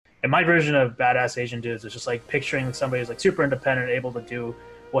And my version of badass Asian dudes is just like picturing somebody who's like super independent, able to do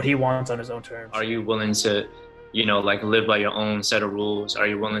what he wants on his own Are terms. you willing to, like live by your own set of rules? Are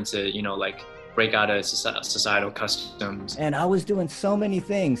you willing to, like break out of societal customs? And I was doing so many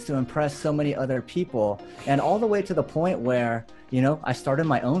things to impress so many other people, and all the way to the point where, I started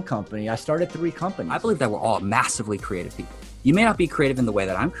my own company. I started 3 companies. I believe that we're all massively creative people. You may not be creative in the way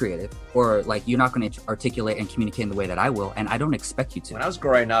that I'm creative, or like you're not going to articulate and communicate in the way that I will, and I don't expect you to. When I was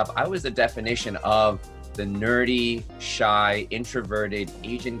growing up, I was the definition of the nerdy, shy, introverted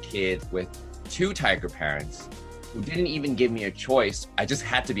Asian kid with 2 tiger parents who didn't even give me a choice. I just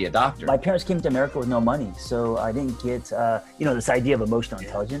had to be a doctor. My parents came to America with no money, so I didn't get, this idea of emotional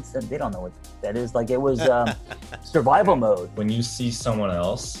intelligence. They don't know what that is. Like, it was survival mode. When you see someone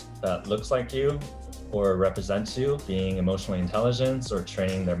else that looks like you or represents you being emotionally intelligent or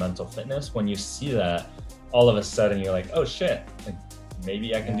training their mental fitness, when you see that, all of a sudden you're like, oh shit, like,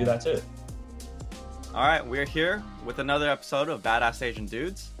 maybe I can do that too. All right, we're here with another episode of Badass Asian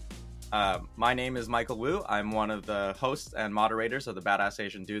Dudes. My name is Michael Wu. I'm one of the hosts and moderators of the Badass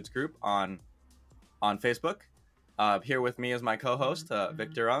Asian Dudes group on Facebook. Here with me is my co-host,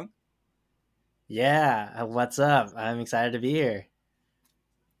 Victor Ung. Yeah, what's up? I'm excited to be here.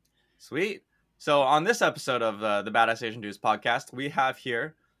 Sweet. So on this episode of the Badass Asian Dudes podcast, we have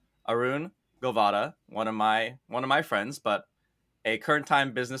here Arun Govada, one of my friends, but a current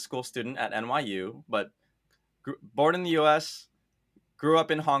time business school student at NYU, but born in the US, grew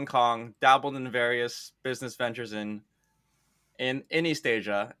up in Hong Kong, dabbled in various business ventures in East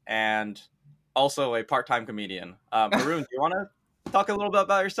Asia, and also a part-time comedian. Arun, do you want to talk a little bit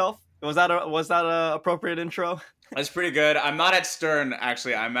about yourself? Was that a appropriate intro? That's pretty good. I'm not at Stern,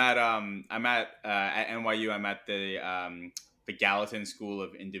 actually. I'm at NYU. I'm at the Gallatin School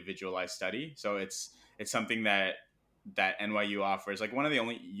of Individualized Study. So it's something that NYU offers. Like one of the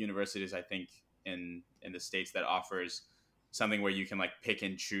only universities I think in the States that offers something where you can like pick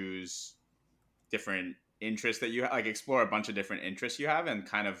and choose different interests that you like, explore a bunch of different interests you have and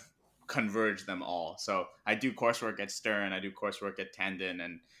kind of converge them all. So I do coursework at Stern, I do coursework at Tandon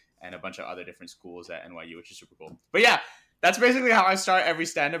and a bunch of other different schools at NYU, which is super cool. But yeah, that's basically how I start every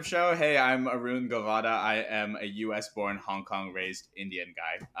stand-up show. Hey, I'm Arun Govada. I am a US-born, Hong Kong-raised Indian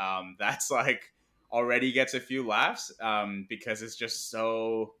guy. That's like already gets a few laughs because it's just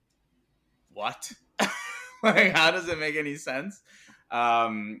so what? Like, how does it make any sense?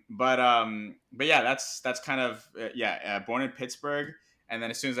 But yeah, that's kind of born in Pittsburgh, and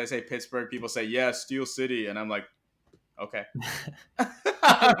then as soon as I say Pittsburgh, people say Steel City, and I'm like, okay.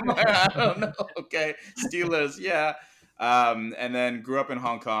 I'm like, I don't know. Okay, Steelers, yeah. And then grew up in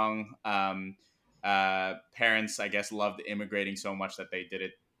Hong Kong. Parents, I guess, loved immigrating so much that they did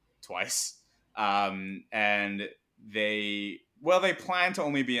it twice. And they planned to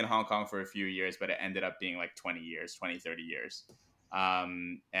only be in Hong Kong for a few years, but it ended up being like 30 years. Family's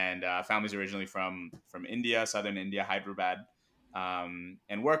originally from India, southern India, Hyderabad.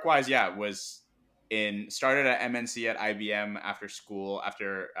 And work-wise, started at MNC at IBM after school,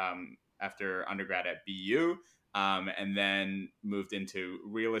 after undergrad at BU, and then moved into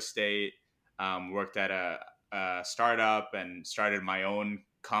real estate, worked at a startup and started my own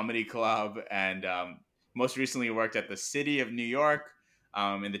comedy club, and most recently worked at the city of New York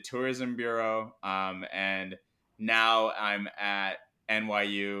in the tourism bureau, and now I'm at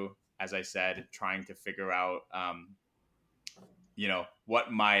NYU, as I said, trying to figure out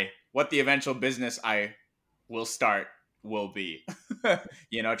what the eventual business I will start will be.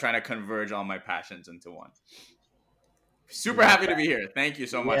 Trying to converge all my passions into one. Super happy to be here. Thank you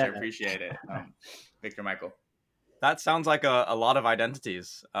so much. I appreciate it. Victor Michael. That sounds like a lot of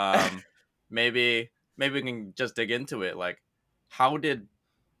identities. Maybe we can just dig into it. Like, how did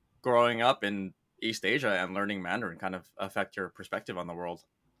growing up in East Asia and learning Mandarin kind of affect your perspective on the world?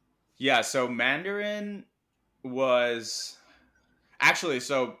 Yeah, so Mandarin was actually,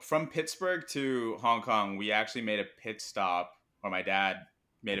 so from Pittsburgh to Hong Kong, we actually made a pit stop, or my dad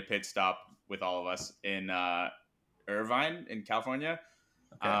made a pit stop with all of us in Irvine in California.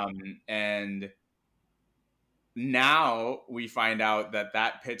 Okay. And now we find out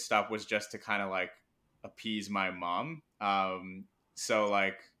that pit stop was just to kind of like appease my mom. So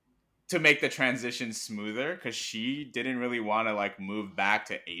like to make the transition smoother, because she didn't really want to like move back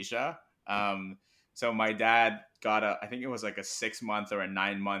to Asia. So my dad got I think it was like a 6-month or a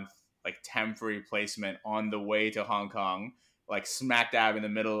 9-month like temporary placement on the way to Hong Kong, like smack dab in the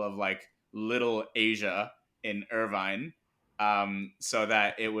middle of like little Asia in Irvine, so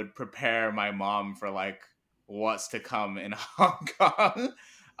that it would prepare my mom for like what's to come in Hong Kong.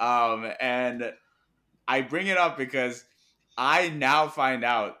 And I bring it up because I now find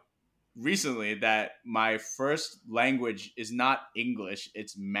out recently that my first language is not English,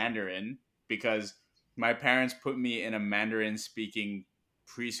 it's Mandarin, because my parents put me in a Mandarin speaking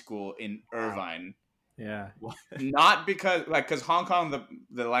preschool in Irvine. Yeah. Not because because Hong Kong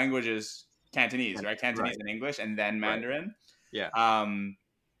the language is Cantonese, right? Cantonese and English and then Mandarin. Yeah.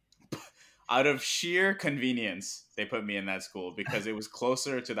 Out of sheer convenience, they put me in that school because it was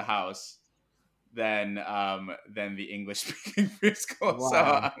closer to the house than the English speaking preschool. Wow. So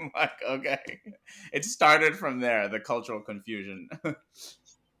I'm like, okay. It started from there, the cultural confusion.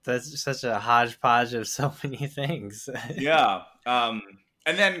 That's such a hodgepodge of so many things. Yeah. And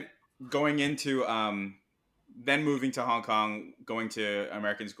then going into then moving to Hong Kong, going to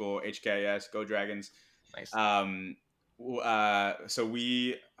American school, HKIS, Go Dragons. Nice. So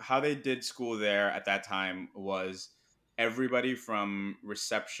how they did school there at that time was everybody from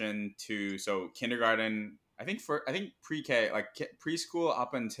reception to kindergarten. I think pre-K, like preschool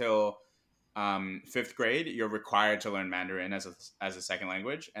up until 5th grade, you're required to learn Mandarin as a second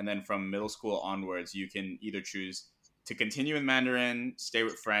language, and then from middle school onwards, you can either choose to continue with Mandarin, stay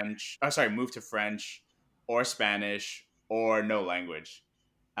with French. Move to French or Spanish or no language.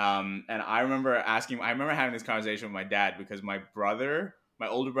 And I remember having this conversation with my dad because my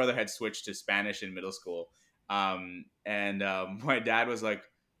older brother had switched to Spanish in middle school. And my dad was like,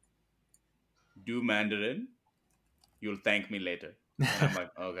 do Mandarin, you'll thank me later. And I'm like,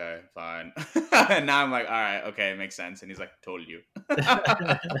 okay, fine. And now I'm like, all right, okay, it makes sense. And he's like, told you.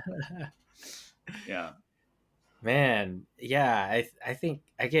 Yeah. Man, yeah, I think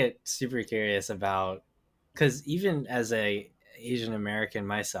I get super curious about, because even as a Asian American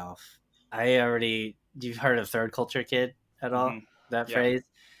myself, you've heard of third culture kid at all? Mhm. That Yeah. phrase?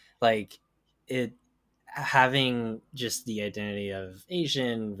 Like it having just the identity of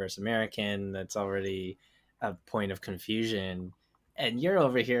Asian versus American, that's already a point of confusion. And you're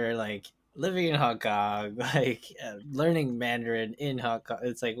over here like living in Hong Kong, like learning Mandarin in Hong Kong.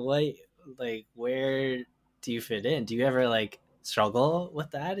 It's like, what, like, where do you fit in? Do you ever like struggle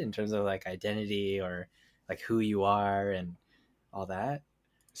with that in terms of like identity or like who you are and all that?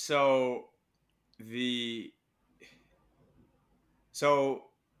 So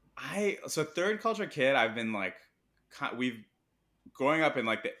third culture kid, I've been like, we've growing up in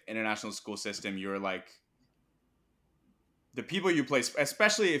like the international school system, you're like the people you play,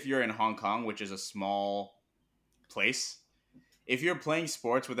 especially if you're in Hong Kong, which is a small place. If you're playing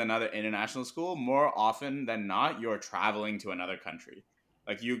sports with another international school, more often than not, you're traveling to another country.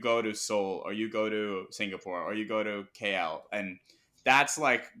 Like you go to Seoul or you go to Singapore or you go to KL, and that's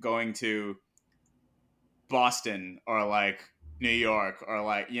like going to Boston or like New York or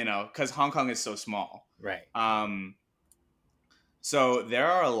like, because Hong Kong is so small. Right. So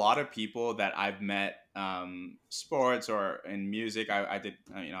there are a lot of people that I've met, sports or in music. I did,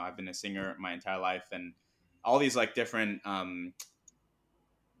 I've been a singer my entire life, and all these like different like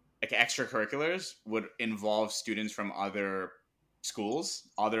extracurriculars would involve students from other schools,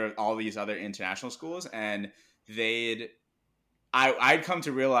 all these other international schools, and I'd come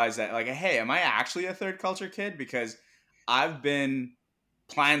to realize that like, hey, am I actually a third culture kid? Because I've been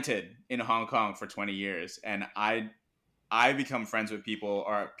planted in Hong Kong for 20 years, and I become friends with people,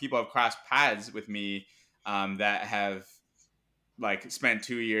 or people have crossed paths with me that have like spent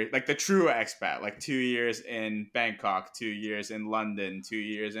 2 years, like the true expat, like 2 years in Bangkok, 2 years in London, 2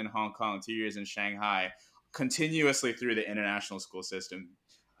 years in Hong Kong, 2 years in Shanghai, continuously through the international school system.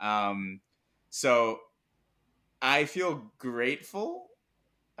 So I feel grateful,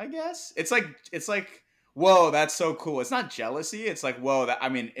 I guess. It's like, whoa, that's so cool. It's not jealousy. It's like, whoa,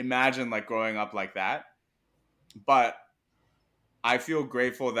 imagine like growing up like that. But I feel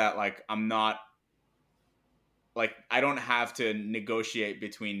grateful that like I'm not, like I don't have to negotiate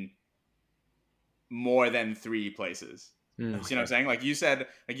between more than 3 places. You know what I'm saying? Like you said,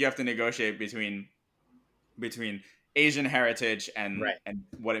 like you have to negotiate between Asian heritage and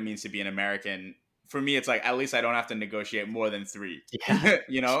what it means to be an American. For me, it's like, at least I don't have to negotiate more than 3. Yeah.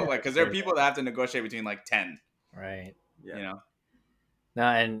 Like, because there are people that have to negotiate between like 10. Right. Yeah. No,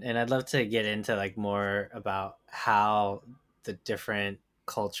 and I'd love to get into like more about how the different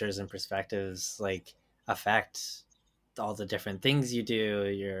cultures and perspectives like affect all the different things you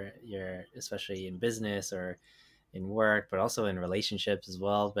do. You're especially in business or in work, but also in relationships as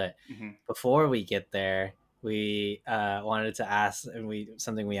well. But before we get there, we wanted to ask, and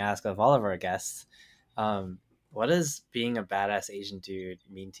something we ask of all of our guests, what does being a badass Asian dude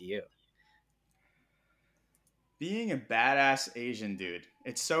mean to you? Being a badass Asian dude,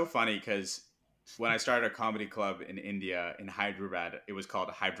 it's so funny because when I started a comedy club in India, in Hyderabad, it was called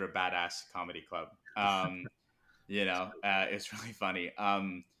Hyderabadass Comedy Club. It's really funny.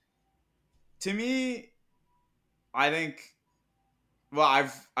 To me, I think, well,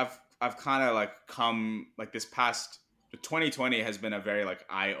 I've kind of like come like this past 2020 has been a very like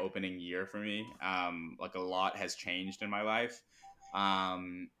eye-opening year for me. Like a lot has changed in my life.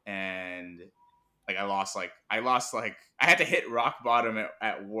 And like I had to hit rock bottom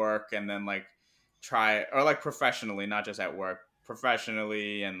at work, and then like try, or like professionally, not just at work,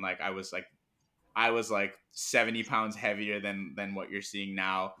 professionally. And like I was like 70 pounds heavier than what you're seeing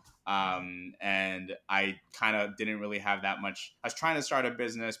now. And I kind of didn't really have that much. I was trying to start a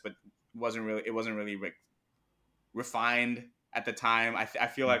business, but it wasn't really like refined at the time. I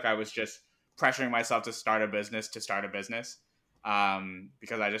feel like I was just pressuring myself to start a business, because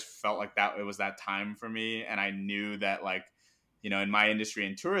I just felt like that it was that time for me. And I knew that, like, you know, in my industry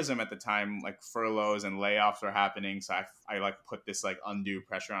in tourism at the time, like furloughs and layoffs were happening. So I like put this like undue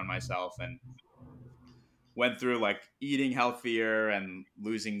pressure on myself, and went through like eating healthier and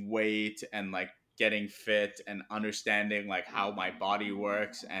losing weight and like getting fit and understanding like how my body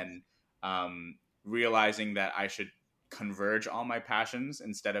works, and realizing that I should converge all my passions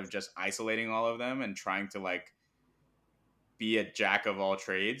instead of just isolating all of them and trying to like be a jack of all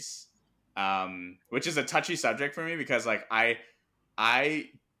trades, which is a touchy subject for me, because like I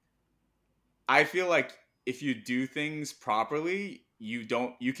feel like if you do things properly, you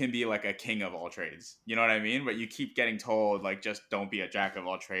can be like a king of all trades. You know what I mean? But you keep getting told like, just don't be a jack of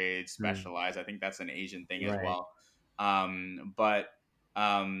all trades, specialize. I think that's an Asian thing as well.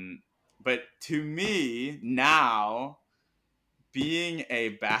 But to me now, being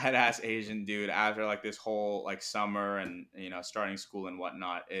a badass Asian dude after like this whole like summer and, you know, starting school and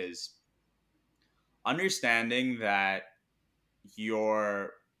whatnot, is understanding that you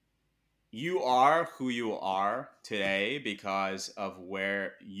are who you are today because of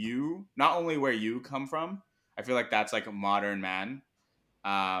not only where you come from. I feel like that's like a modern man,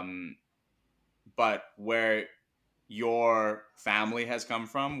 but where your family has come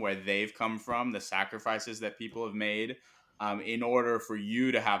from, where they've come from, the sacrifices that people have made, in order for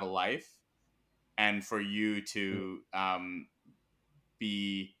you to have a life and for you to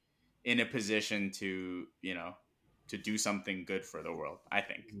be in a position to, you know, to do something good for the world. I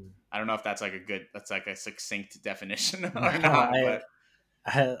think. I don't know if that's like a succinct definition or not. But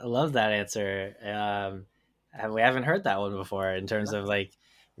I love that answer. We haven't heard that one before, in terms of like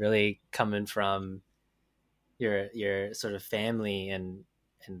really coming from your sort of family, and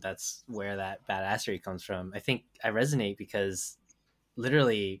that's where that badassery comes from. I think I resonate because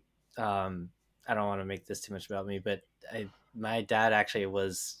literally, I don't want to make this too much about me, but my dad actually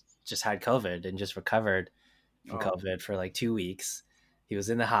just had COVID and just recovered from COVID for like 2 weeks. He was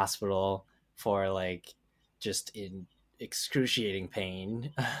in the hospital for like just in excruciating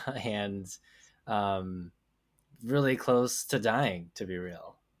pain and really close to dying, to be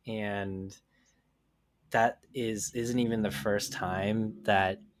real. And that isn't even the first time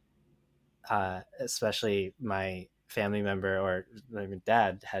that especially my family member or my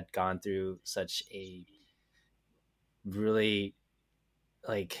dad had gone through such a really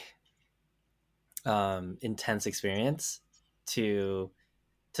like intense experience to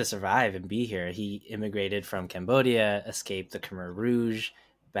survive and be here. He immigrated from Cambodia, escaped the Khmer Rouge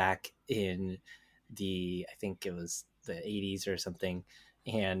back in I think it was the 80s or something.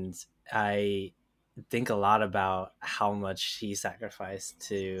 And I think a lot about how much he sacrificed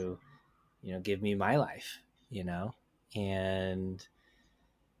to, you know, give me my life, you know? And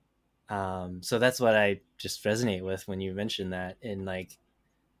so that's what I just resonate with when you mentioned that. And like,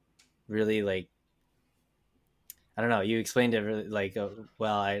 really, like, I don't know, you explained it really like,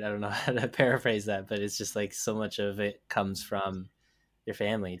 well, I don't know how to paraphrase that, but it's just like so much of it comes from your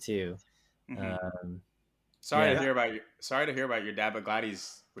family too. Sorry to hear about your dad, but glad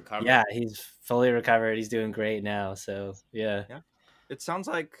he's recovered. Yeah, he's fully recovered. He's doing great now. So yeah. It sounds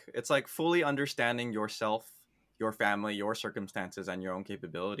like it's like fully understanding yourself, your family, your circumstances, and your own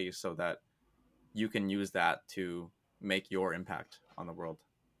capabilities, so that you can use that to make your impact on the world.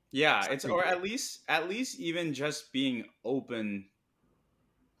 Yeah, it's, or at least even just being open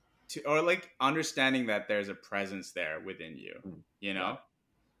to, or like understanding that there's a presence there within you. You know,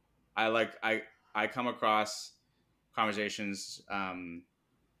 I come across conversations.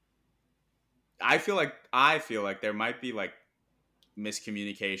 I feel like there might be like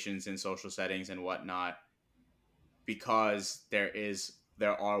miscommunications in social settings and whatnot, because there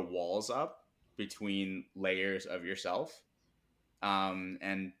are walls up between layers of yourself.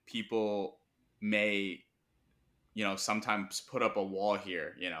 And people may, you know, sometimes put up a wall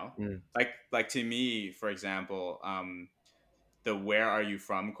here, you know, like to me, for example, the "where are you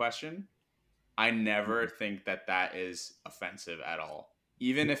from" question, I never think that is offensive at all.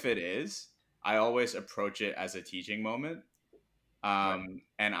 Even if it is, I always approach it as a teaching moment. And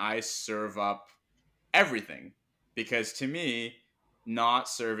I serve up everything, because to me, not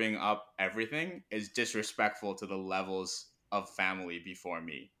serving up everything is disrespectful to the levels of family before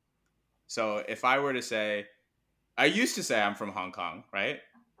me. So if I were to say, I used to say I'm from Hong Kong, right?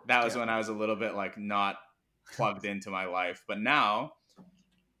 That was when I was a little bit like not plugged into my life. But now,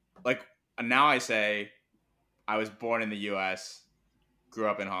 like, now I say I was born in the US, grew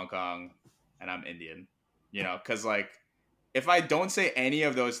up in Hong Kong, and I'm Indian, you know, because like if I don't say any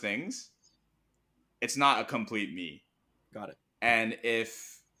of those things, it's not a complete me. Got it. And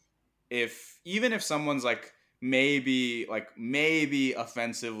if even if someone's like maybe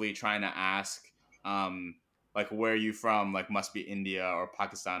offensively trying to ask like where are you from, like must be India or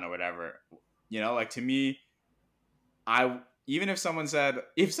Pakistan or whatever, you know, like to me, even if someone says,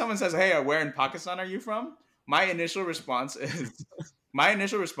 hey, where in Pakistan are you from, my initial response is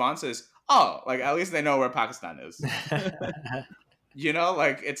oh, like at least they know where Pakistan is. You know,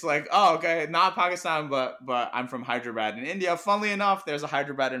 like it's like, oh, okay, not Pakistan, but I'm from Hyderabad in India. Funnily enough, there's a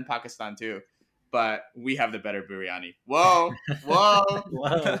Hyderabad in Pakistan too, but we have the better biryani. Whoa.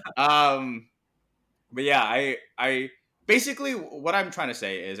 But yeah, I basically what I'm trying to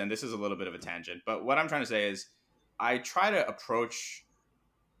say is, and this is a little bit of a tangent, but what I'm trying to say is, I try to approach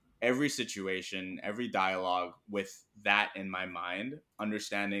every situation, every dialogue with that in my mind,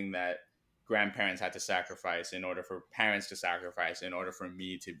 understanding that grandparents had to sacrifice in order for parents to sacrifice in order for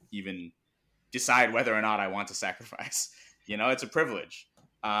me to even decide whether or not I want to sacrifice. You know, it's a privilege.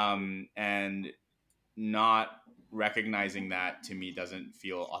 And not recognizing that to me doesn't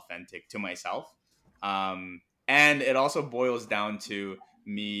feel authentic to myself. And it also boils down to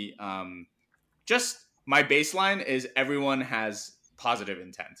me, just my baseline is everyone has positive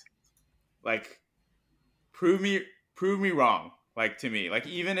intent. Like, prove me wrong. Like, to me, like,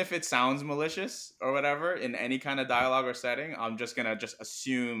 even if it sounds malicious or whatever in any kind of dialogue or setting, I'm just gonna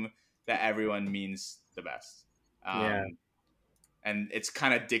assume that everyone means the best. And it's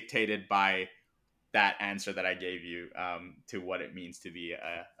kind of dictated by that answer that I gave you to what it means to be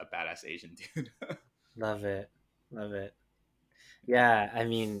a badass Asian dude. Love it. Yeah, I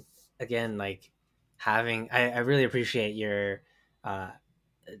mean, again, like I really appreciate your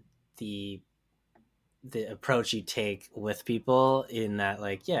the approach you take with people, in that,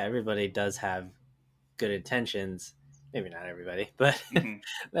 like, yeah, everybody does have good intentions, maybe not everybody, but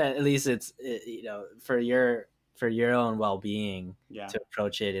but at least it's, you know, for your own well-being, to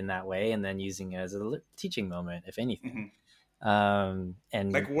approach it in that way, and then using it as a teaching moment, if anything. And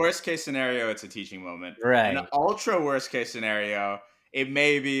like, worst case scenario, it's a teaching moment, right? And ultra worst case scenario, it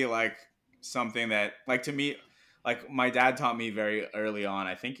may be like something that, like, to me, like, my dad taught me very early on,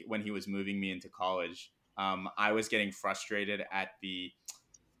 I think when he was moving me into college, I was getting frustrated at the,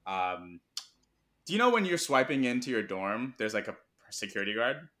 do you know when you're swiping into your dorm, there's like a security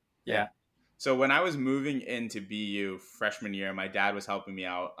guard? Yeah. So when I was moving into BU freshman year, my dad was helping me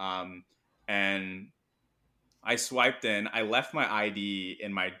out, and I swiped in, I left my ID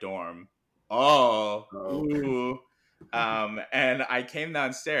in my dorm. Ooh. And I came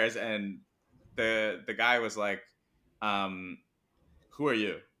downstairs, and the guy was like, who are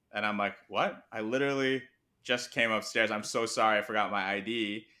you? And I'm like, what? I literally just came upstairs. I'm so sorry, I forgot my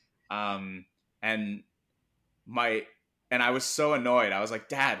ID. And I was so annoyed. I was like,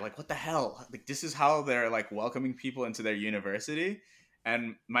 Dad, like, what the hell? Like, this is how they're like welcoming people into their university?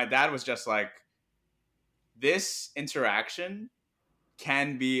 And my dad was just like, this interaction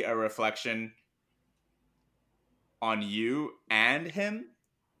can be a reflection on you and him,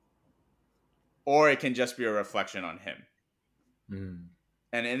 or it can just be a reflection on him.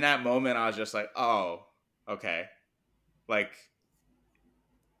 And in that moment, I was just like, oh, okay. Like,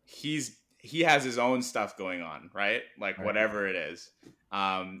 he has his own stuff going on, right? Like, right. Whatever it is.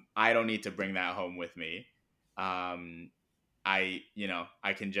 I don't need to bring that home with me. I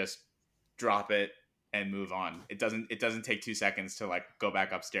can just drop it and move on. It doesn't take 2 seconds to like go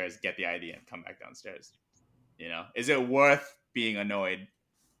back upstairs, get the ID, and come back downstairs. You know, is it worth being annoyed?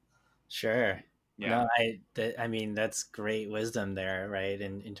 Sure. Yeah. No, I mean, that's great wisdom there, right?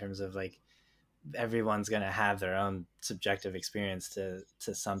 In terms of like, everyone's going to have their own subjective experience to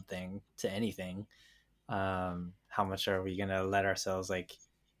something, to anything. How much are we going to let ourselves like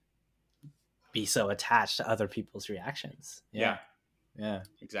be so attached to other people's reactions? Yeah.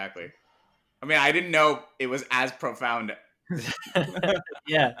 Exactly. I mean, I didn't know it was as profound.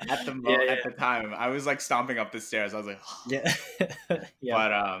 Yeah. At the time, I was like stomping up the stairs. I was like, oh. Yeah.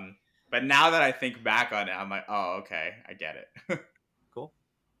 Yeah. But now that I think back on it, I'm like, oh, okay, I get it. Cool.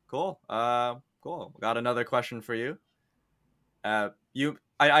 Got another question for you. I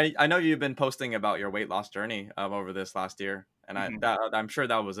I know you've been posting about your weight loss journey over this last year, and Mhm. I'm sure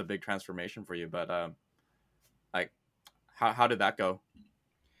that was a big transformation for you. But like, how did that go?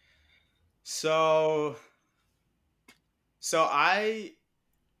 So so I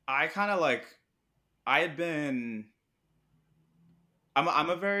kind of like I had been I'm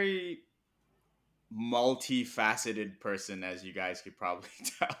a very multifaceted person, as you guys could probably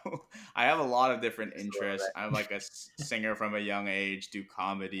tell. I have a lot of different interests. I'm like a singer from a young age, do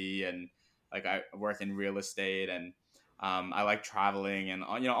comedy, and like I work in real estate, and I like traveling and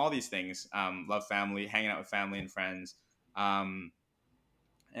all these things. Love family, hanging out with family and friends, um,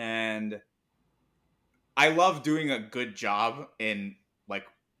 and I love doing a good job in like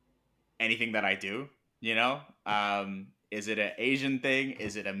anything that I do. Is it an Asian thing?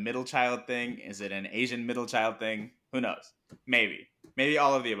 Is it a middle child thing? Is it an Asian middle child thing? Who knows? Maybe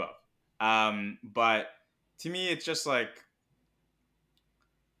all of the above. But to me, it's just like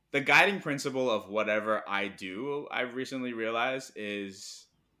the guiding principle of whatever I do. I've recently realized is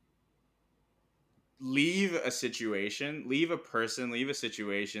leave a situation, leave a person, leave a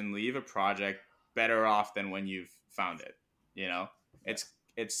situation, leave a project better off than when you've found it. You know, it's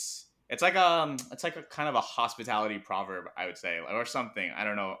it's like a kind of a hospitality proverb, I would say, or something. I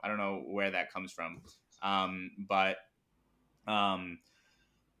don't know where that comes from. But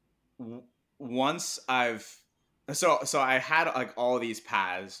once so I had like all these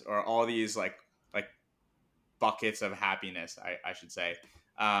paths or all these like buckets of happiness, I should say.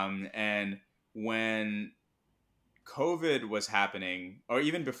 And when COVID was happening, or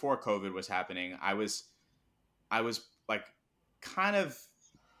even before COVID was happening, I was like kind of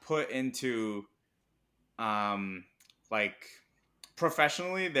put into like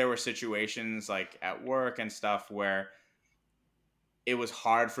professionally, there were situations like at work and stuff where it was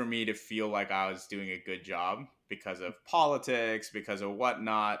hard for me to feel like I was doing a good job because of politics, because of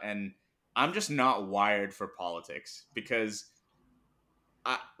whatnot. And I'm just not wired for politics because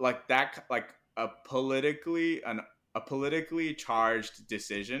I like that, like a politically charged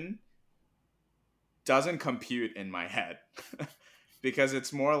decision doesn't compute in my head because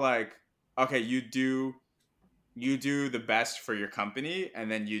it's more like, okay, you do the best for your company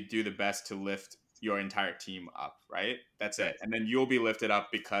and then you do the best to lift your entire team up, right? That's it. And then you'll be lifted up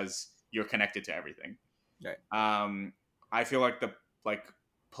because you're connected to everything. Right. I feel like the like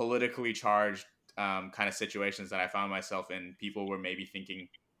politically charged kind of situations that I found myself in, people were maybe thinking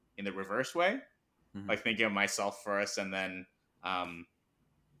in the reverse way, like thinking of myself first and then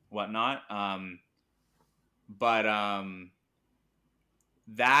whatnot. But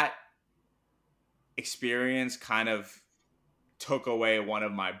that experience kind of took away one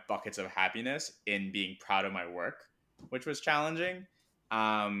of my buckets of happiness in being proud of my work, which was challenging.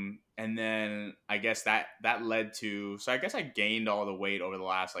 And then I guess that led to, so I guess I gained all the weight over the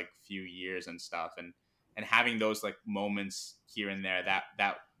last like few years and stuff, and having those like moments here and there,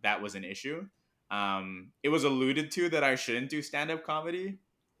 that was an issue. It was alluded to that I shouldn't do stand-up comedy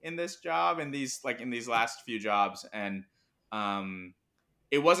in this job, in these last few jobs, and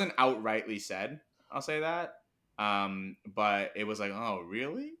it wasn't outrightly said, I'll say that. But it was like, oh,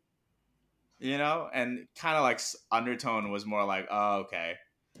 really? And kind of like undertone was more like, oh, okay.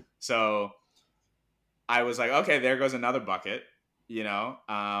 So I was like, okay, there goes another bucket,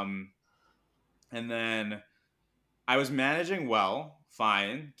 and then I was managing well,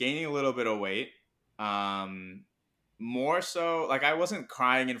 fine, gaining a little bit of weight. More so, like I wasn't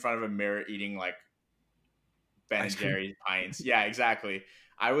crying in front of a mirror eating like Ben and Jerry's pints. Yeah, exactly.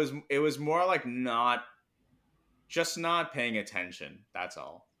 It was more like not paying attention. That's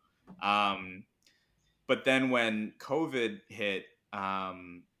all. But then when COVID hit,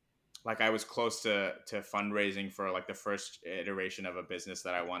 like I was close to fundraising for like the first iteration of a business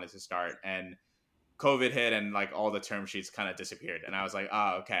that I wanted to start, and COVID hit and like all the term sheets kind of disappeared, and I was like,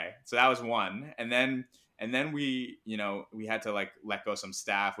 oh, okay. So that was one, and then we we had to like let go some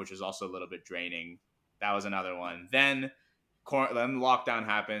staff, which was also a little bit draining. That was another one. Then lockdown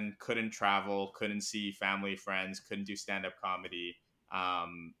happened, couldn't travel, couldn't see family, friends, couldn't do stand-up comedy,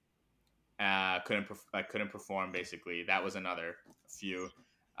 couldn't perform, basically. That was another few.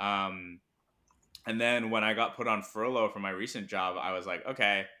 And then when I got put on furlough for my recent job, I was like,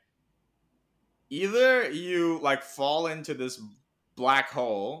 okay, either you like fall into this black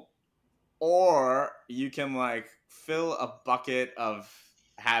hole, or you can like fill a bucket of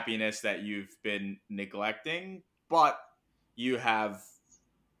happiness that you've been neglecting, but you have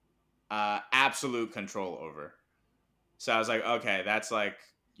absolute control over. So I was like, okay, that's like,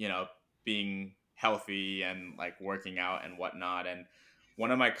 being healthy and like working out and whatnot. And one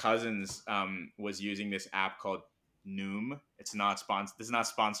of my cousins was using this app called Noom. It's not sponsored. This is not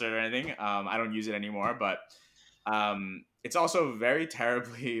sponsored or anything. I don't use it anymore, but it's also very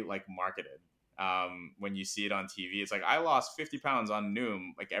terribly like marketed. When you see it on TV, it's like, I lost 50 pounds on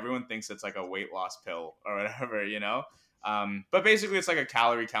Noom. Like everyone thinks it's like a weight loss pill or whatever, you know? But basically it's like a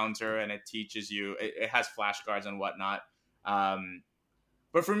calorie counter, and it teaches you, it has flashcards and whatnot.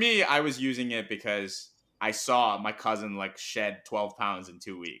 But for me, I was using it because I saw my cousin like shed 12 pounds in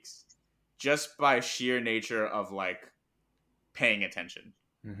 2 weeks just by sheer nature of like paying attention.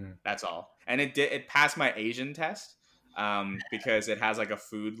 That's all. And it passed my Asian test because it has like a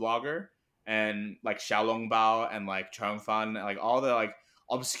food logger, and like xiaolongbao and like chongfan, like all the like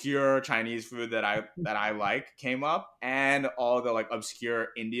obscure Chinese food that I like came up, and all the like obscure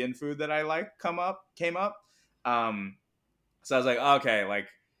Indian food that I like came up. So I was like, okay, like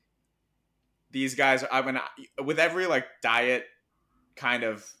these guys, with every like diet kind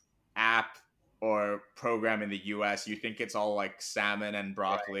of app or program in the US, you think it's all like salmon and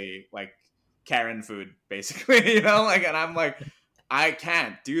broccoli, like Karen food, basically, you know, like, and I'm like, I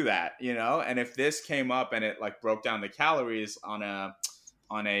can't do that, you know? And if this came up and it like broke down the calories on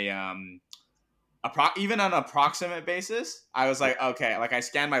even on an approximate basis, I was like, okay, like I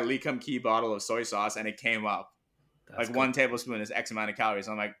scanned my Lee Kum Kee bottle of soy sauce and it came up. That's like cool. 1 tablespoon is X amount of calories.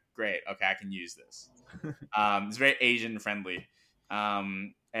 I'm like, great, okay, I can use this. It's very Asian friendly.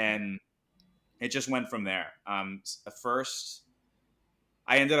 And it just went from there. First,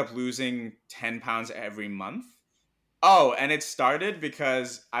 I ended up losing 10 pounds every month. Oh, and it started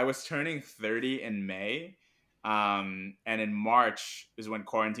because I was turning 30 in May. And in March is when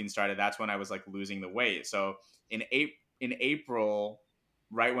quarantine started. That's when I was like losing the weight. So in April,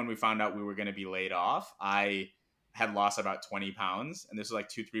 right when we found out we were going to be laid off, I had lost about 20 pounds. And this was like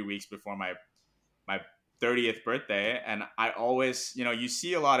 2-3 weeks before my 30th birthday. And I always, you know, you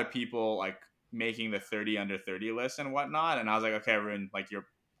see a lot of people like making the 30 under 30 list and whatnot. And I was like, okay, Arun, like you're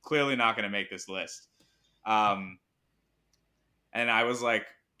clearly not going to make this list. And I was like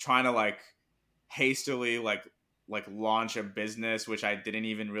trying to like hastily like launch a business, which I didn't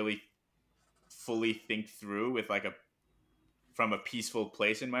even really fully think through with like from a peaceful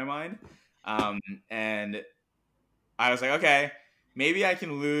place in my mind. And I was like, okay, maybe I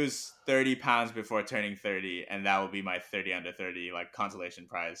can lose 30 pounds before turning 30, and that will be my 30 under 30 like consolation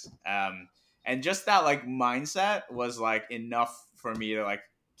prize. And just that like mindset was like enough for me to like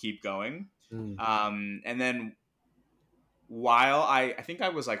keep going. And then while I think I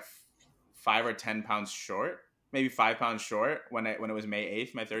was like 5 or 10 pounds short, maybe 5 pounds short when it was May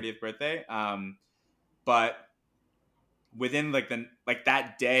 8th, my 30th birthday. But within like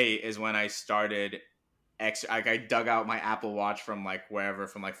that day is when I started I dug out my Apple Watch from like wherever,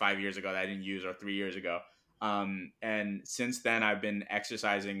 from like 5 years ago that I didn't use, or 3 years ago. And since then I've been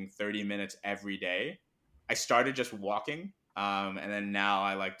exercising 30 minutes every day. I started just walking. And then now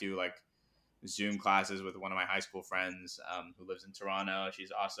I like do like Zoom classes with one of my high school friends who lives in Toronto.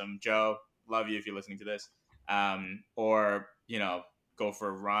 She's awesome. Joe, love you if you're listening to this. Or, you know, go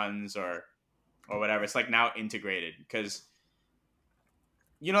for runs or whatever. It's like now integrated, because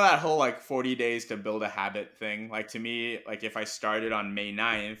you know that whole like 40 days to build a habit thing. Like to me, like if I started on May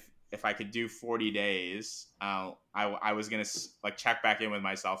 9th, if I could do 40 days, I was going to like check back in with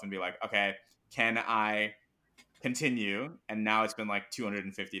myself and be like, okay, can I continue? And now it's been like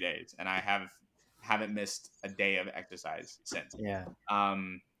 250 days and I haven't missed a day of exercise since. Yeah.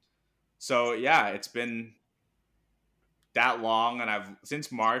 So yeah, it's been that long, and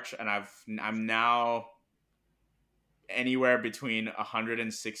since March, and I'm now anywhere between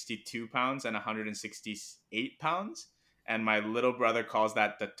 162 pounds and 168 pounds. And my little brother calls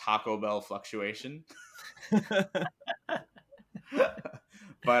that the Taco Bell fluctuation. But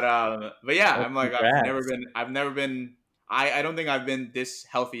yeah, I'm like, I've never been, I don't think I've been this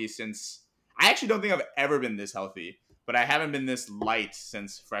healthy since, I actually don't think I've ever been this healthy, but I haven't been this light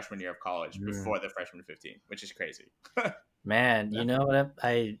since freshman year of college, before the freshman 15, which is crazy. Man, you know what?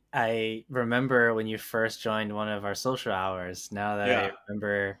 I remember when you first joined one of our social hours. Now that I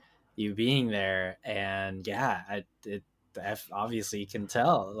remember you being there, and yeah, obviously you can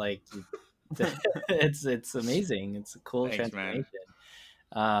tell, like it's amazing. It's a cool transformation.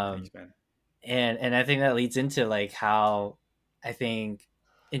 Thanks, man. And I think that leads into like how I think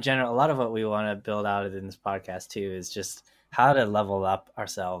in general a lot of what we want to build out in this podcast too is just how to level up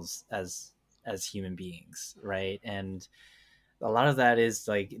ourselves as human beings, right? And a lot of that is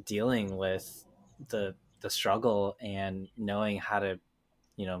like dealing with the struggle and knowing how to,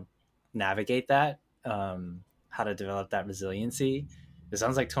 you know, navigate that, how to develop that resiliency. It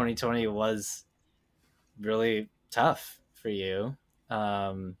sounds like 2020 was really tough for you.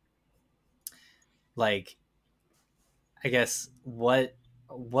 Like I guess what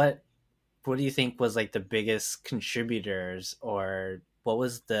do you think was like the biggest contributors, or what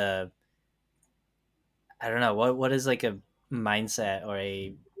was the, I don't know, what is like a mindset or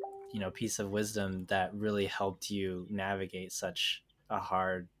a, you know, piece of wisdom that really helped you navigate such a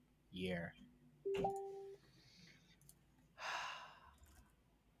hard year?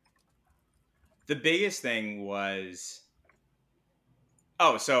 The biggest thing was,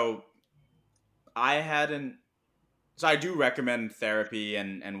 so I hadn't, so I do recommend therapy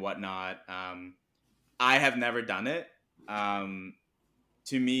and whatnot. I have never done it.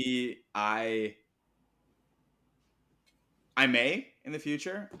 To me, I may in the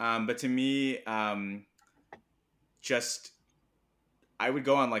future, but to me, just I would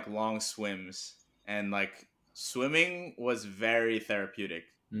go on like long swims, and like swimming was very therapeutic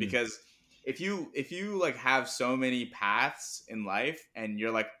because if you like have so many paths in life and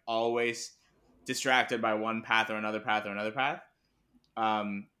you're like always distracted by one path or another path or another path,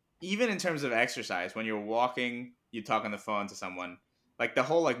 even in terms of exercise, when you're walking, you talk on the phone to someone, like the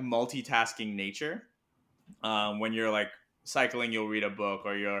whole like multitasking nature. When you're like cycling, you'll read a book,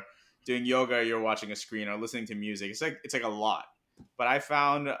 or you're doing yoga, you're watching a screen or listening to music. It's like a lot. But I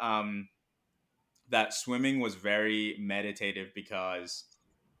found that swimming was very meditative because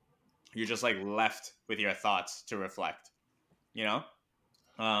you're just like left with your thoughts to reflect, you know?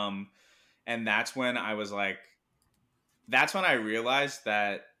 And that's when I was like, that's when I realized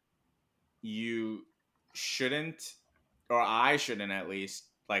that you shouldn't, or I shouldn't at least,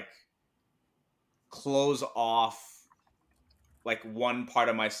 like close off like one part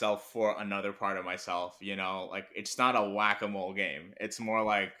of myself for another part of myself, you know? Like it's not a whack-a-mole game. It's more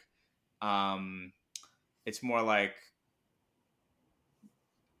like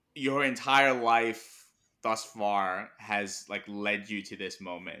your entire life thus far has like led you to this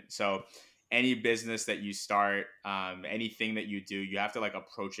moment. So any business that you start, anything that you do, you have to like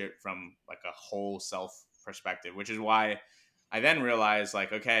approach it from like a whole self perspective, which is why I then realized,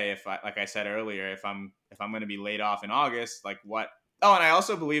 like, okay, if I, like I said earlier, if I'm going to be laid off in August, like what? Oh, and I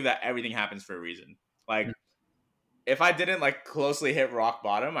also believe that everything happens for a reason. Like, if I didn't like closely hit rock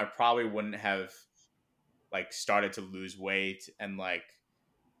bottom, I probably wouldn't have like started to lose weight and like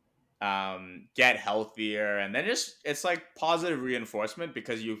get healthier, and then just it's like positive reinforcement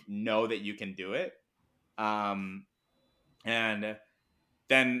because you know that you can do it. And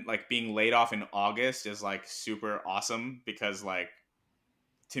then like being laid off in August is like super awesome because like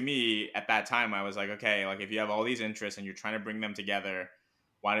to me at that time I was like, okay, like if you have all these interests and you're trying to bring them together,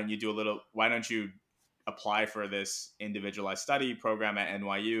 why don't you apply for this individualized study program at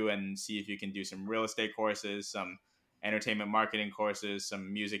NYU and see if you can do some real estate courses, some entertainment marketing courses,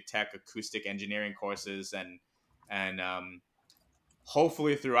 some music tech, acoustic engineering courses, and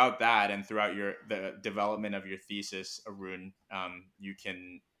hopefully throughout that and throughout the development of your thesis, Arun, you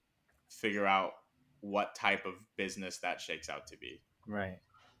can figure out what type of business that shakes out to be. Right.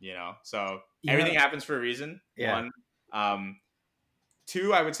 You know, so everything happens for a reason. Yeah. One.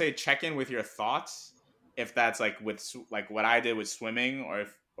 Two, I would say check in with your thoughts. If that's like with like what I did with swimming, or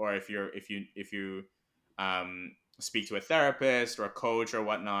if you speak to a therapist or a coach or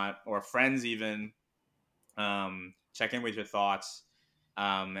whatnot, or friends even, check in with your thoughts.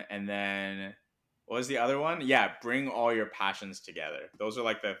 And then what was the other one? Yeah, bring all your passions together. Those are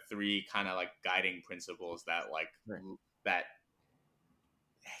like the three kind of like guiding principles that like that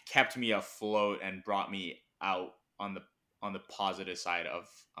kept me afloat and brought me out on the positive side of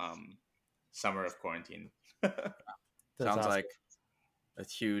summer of quarantine. Sounds awesome. Like a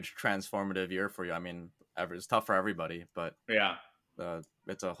huge transformative year for you. I mean, it's tough for everybody, but yeah,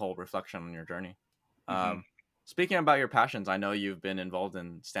 it's a whole reflection on your journey. Speaking about your passions, I know you've been involved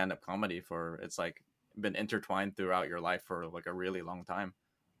in stand-up comedy it's like been intertwined throughout your life for like a really long time.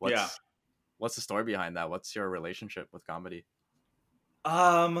 What's the story behind that? What's your relationship with comedy?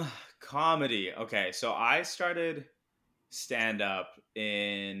 Comedy. Okay, so I started stand-up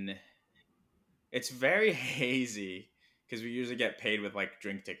it's very hazy because we usually get paid with like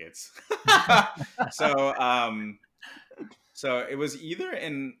drink tickets. So it was either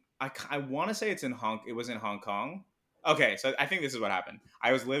in I want to say it was in Hong Kong. Okay, so I think this is what happened.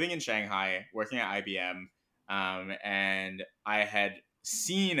 I was living in Shanghai, working at IBM, and I had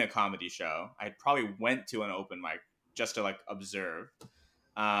seen a comedy show. I probably went to an open mic just to like observe,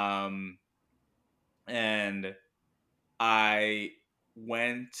 and I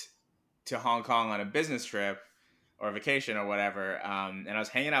went to Hong Kong on a business trip or a vacation or whatever, and I was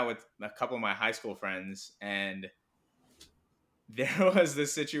hanging out with a couple of my high school friends, and there was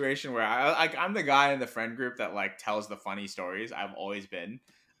this situation where I'm the guy in the friend group that like tells the funny stories. I've always been.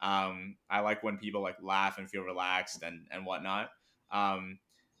 I like when people like laugh and feel relaxed and whatnot.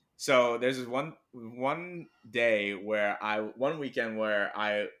 So there's this one day where one weekend where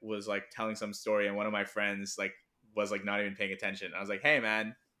I was like telling some story, and one of my friends like was like not even paying attention. I was like, "Hey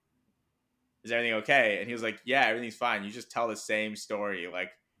man, is everything okay?" And he was like, "Yeah, everything's fine. You just tell the same story like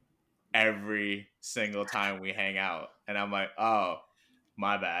every single time we hang out." And I'm like, "Oh,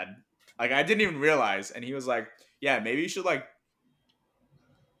 my bad." Like I didn't even realize. And he was like, "Yeah, maybe you should like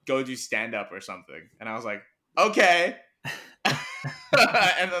go do stand up or something." And I was like, "Okay."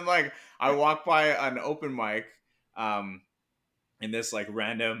 And then like I walked by an open mic in this like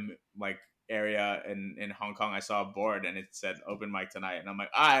random like area in Hong Kong. I saw a board and it said open mic tonight, and I'm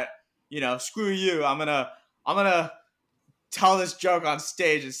like, all right, screw you. I'm gonna tell this joke on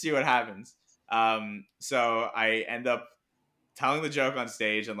stage and see what happens. So I end up telling the joke on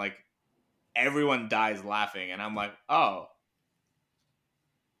stage, and like everyone dies laughing, and I'm like, oh,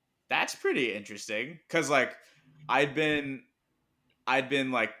 that's pretty interesting, because like I'd been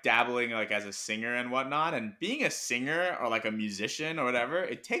like dabbling like as a singer and whatnot, and being a singer or like a musician or whatever,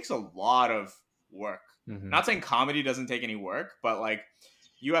 it takes a lot of work. Not saying comedy doesn't take any work, but like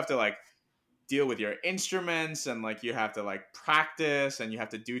you have to like deal with your instruments, and like you have to like practice, and you have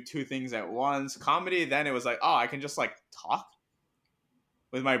to do two things at once. Comedy, then it was like, oh, I can just like talk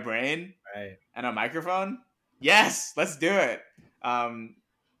with my brain and a microphone. Yes, let's do it.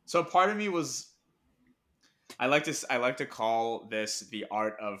 So part of me was, I like to call this the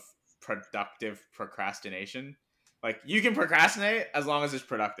art of productive procrastination. Like you can procrastinate as long as it's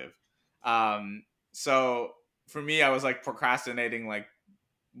productive. So for me, I was like procrastinating, like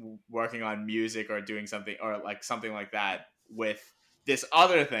working on music or doing something or like something like that with this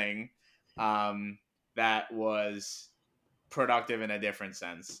other thing that was productive in a different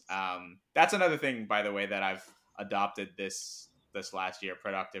sense. That's another thing, by the way, that I've adopted this last year: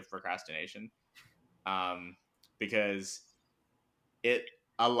 productive procrastination. Because it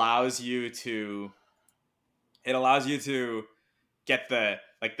allows you to get the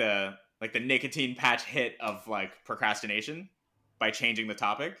nicotine patch hit of like procrastination by changing the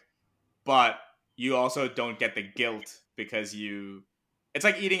topic, but you also don't get the guilt because it's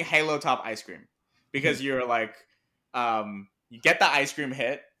like eating Halo Top ice cream, because you're like you get the ice cream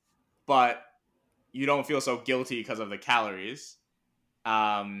hit, but you don't feel so guilty because of the calories.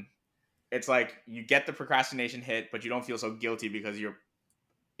 It's like you get the procrastination hit, but you don't feel so guilty because you're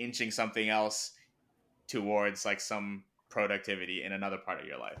inching something else towards like some productivity in another part of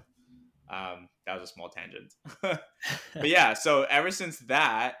your life. That was a small tangent. But yeah, so ever since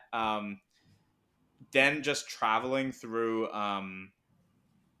that, then just traveling through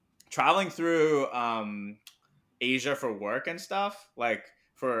Asia for work and stuff, like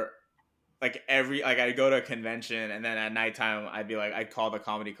I'd go to a convention, and then at nighttime I'd call the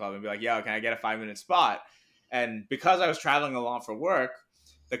comedy club and be like, yo, can I get a 5-minute spot? And because I was traveling along for work,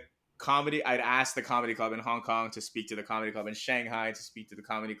 I'd ask the comedy club in Hong Kong to speak to the comedy club in Shanghai, to speak to the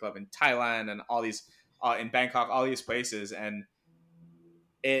comedy club in Thailand, and all these in Bangkok, all these places. And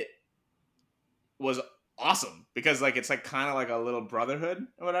it was awesome because like it's like kind of like a little brotherhood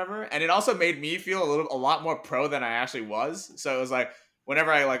or whatever. And it also made me feel a lot more pro than I actually was. So it was like,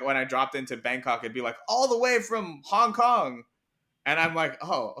 whenever when I dropped into Bangkok, it'd be like all the way from Hong Kong. And I'm like,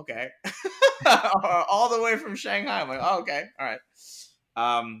 oh, okay. All the way from Shanghai. I'm like, oh, okay. All right.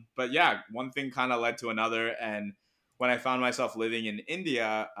 But yeah, one thing kind of led to another. And when I found myself living in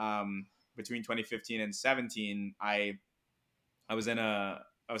India, between 2015 and 17, I was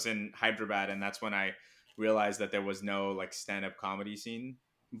in Hyderabad, and that's when I realized that there was no like stand-up comedy scene,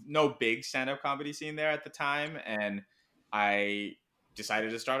 no big stand-up comedy scene there at the time. And I decided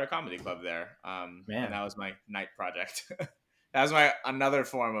to start a comedy club there. And that was my night project. That was another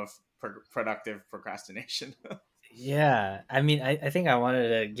form of productive procrastination. Yeah, I mean, I think I wanted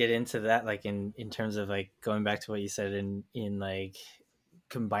to get into that, like in terms of like going back to what you said in like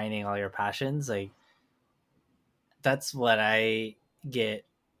combining all your passions. Like that's what I get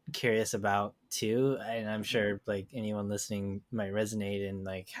curious about too, and I'm sure like anyone listening might resonate in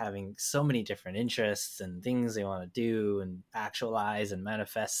like having so many different interests and things they want to do and actualize and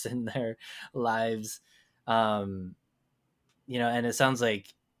manifest in their lives. And it sounds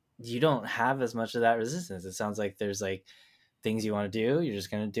like you don't have as much of that resistance. It sounds like there's like things you want to do, you're just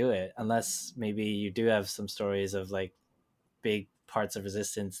going to do it, unless maybe you do have some stories of like big parts of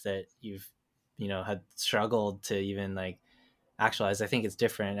resistance that you've had struggled to even like actualize. I think it's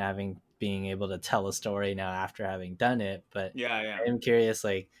different being able to tell a story now after having done it. But yeah, I'm curious,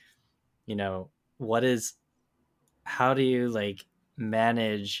 like, how do you like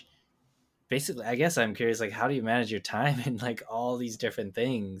manage basically, I guess I'm curious, like, how do you manage your time in like all these different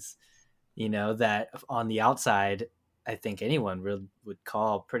things, that on the outside, I think anyone would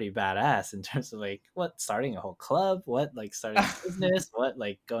call pretty badass in terms of like what starting a whole club, what like starting a business, what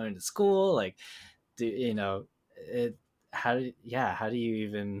like going to school, like do it, how do you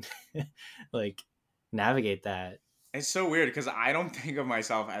even like navigate that? It's so weird because I don't think of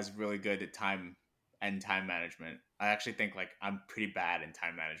myself as really good at time and time management. I actually think like I'm pretty bad in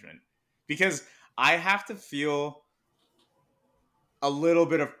time management because I have to feel a little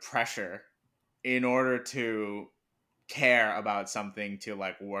bit of pressure in order to care about something to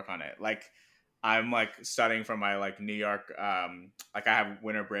like work on it. Like I'm like studying for my like New York like I have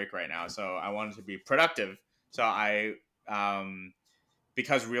winter break right now, so I wanted to be productive. So I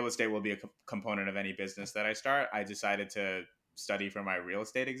because real estate will be a component of any business that I start, I decided to study for my real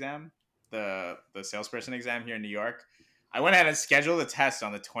estate exam, the salesperson exam here in New York. I went ahead and scheduled a test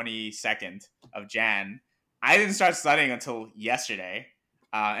on the 22nd of Jan. I didn't start studying until yesterday,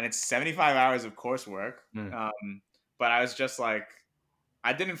 and it's 75 hours of coursework. But I was just like,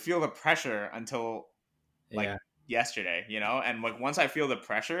 I didn't feel the pressure until like yesterday, and like once I feel the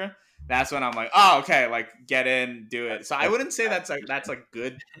pressure, that's when I'm like, oh, okay, like get in, do it. So I wouldn't say that's like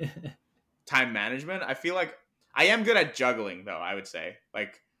good time management. I feel like I am good at juggling though, I would say.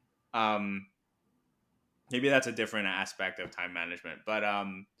 Like maybe that's a different aspect of time management. But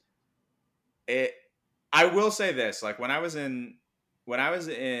I will say this, like when I was in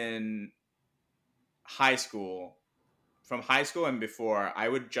high school, from high school and before, I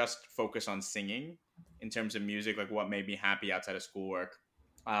would just focus on singing in terms of music, like what made me happy outside of schoolwork.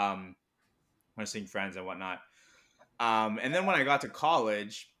 When I sing Friends and whatnot. And then when I got to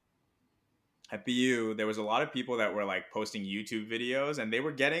college at BU, there was a lot of people that were like posting YouTube videos, and they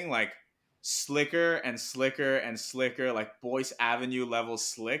were getting like slicker and slicker and slicker, like Boyce Avenue level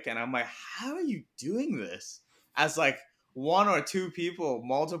slick. And I'm like, how are you doing this? As like one or two people,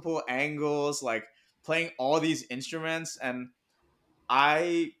 multiple angles, like playing all these instruments. And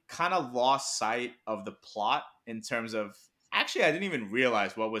I kind of lost sight of the plot in terms of, actually, I didn't even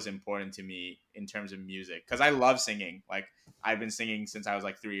realize what was important to me in terms of music, because I love singing. Like I've been singing since I was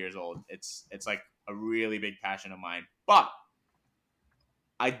like 3 years old. It's like a really big passion of mine. But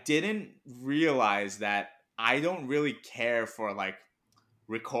I didn't realize that I don't really care for like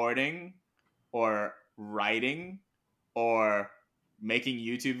recording or writing or making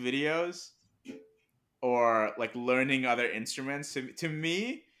YouTube videos or like learning other instruments. To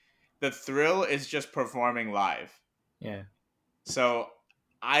me, the thrill is just performing live. Yeah. So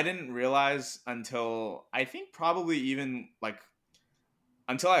I didn't realize until I think probably even like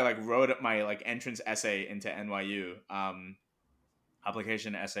until I like wrote my like entrance essay into NYU,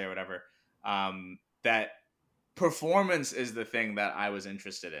 application essay or whatever, that performance is the thing that I was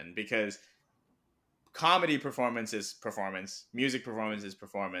interested in, because comedy performance is performance, music performance is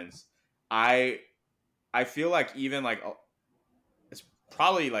performance. I feel like even like it's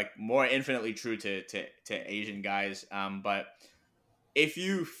probably like more infinitely true to Asian guys, but if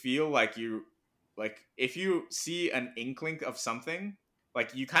you feel like if you see an inkling of something,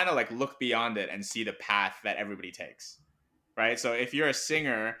 like you kind of like look beyond it and see the path that everybody takes, right? So if you're a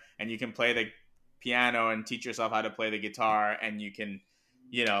singer and you can play the piano and teach yourself how to play the guitar, and you can,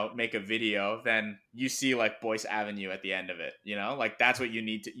 make a video, then you see like Boyce Avenue at the end of it, like that's what you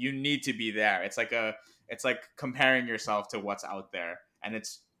need to be there. It's like comparing yourself to what's out there, and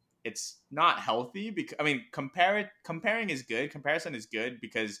it's not healthy, because I mean, comparing is good. Comparison is good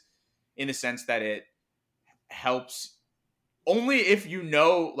because in the sense that it helps only if you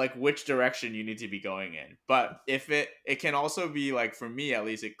know like which direction you need to be going in. But if it can also be like, for me at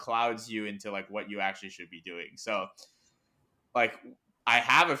least, it clouds you into like what you actually should be doing. So like I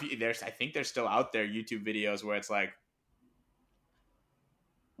have a few, I think they're still out there, YouTube videos where it's like,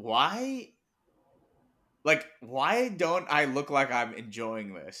 why don't I look like I'm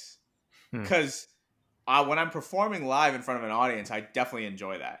enjoying this? Because when I'm performing live in front of an audience, I definitely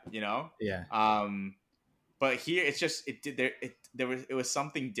enjoy that, Yeah. But here it's just it was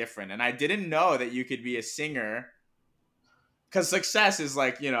something different, and I didn't know that you could be a singer, because success is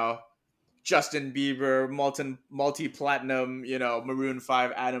like, Justin Bieber, multi-platinum, Maroon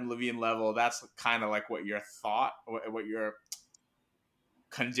 5, Adam Levine level. That's kind of like what you're thought, what you're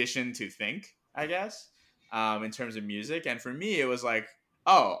conditioned to think, I guess, in terms of music. And for me, it was like,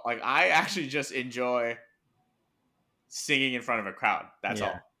 oh, like I actually just enjoy singing in front of a crowd. That's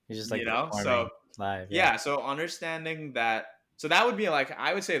all. You're just like, so live. Yeah. So understanding that, so that would be like,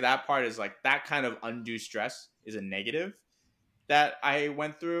 I would say that part is like that kind of undue stress is a negative that I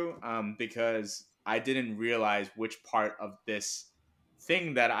went through, because I didn't realize which part of this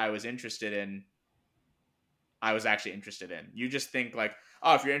thing that I was interested in, I was actually interested in. You just think like,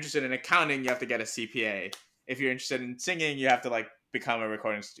 oh, if you're interested in accounting, you have to get a CPA. If you're interested in singing, you have to like become a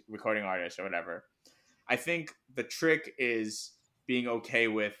recording artist or whatever. I think the trick is being okay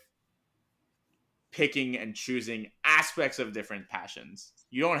with picking and choosing aspects of different passions.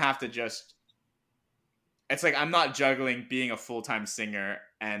 You don't have to just, it's like, I'm not juggling being a full-time singer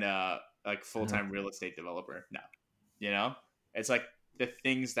and a like full-time real estate developer. No, you know, it's like the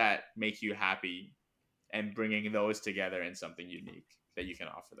things that make you happy and bringing those together in something unique that you can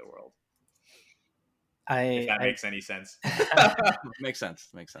offer the world. If that makes any sense. Makes sense.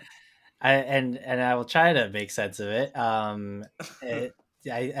 And I will try to make sense of it. I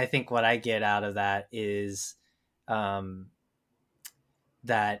think what I get out of that is that,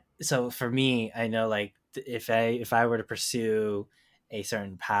 so for me, I know like if I were to pursue a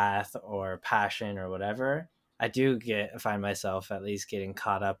certain path or passion or whatever, I do find myself at least getting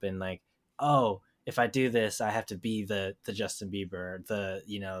caught up in like, oh, if I do this, I have to be the Justin Bieber,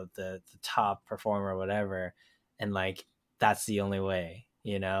 the top performer or whatever. And like, that's the only way,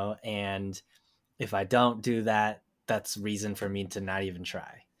 and if I don't do that, that's reason for me to not even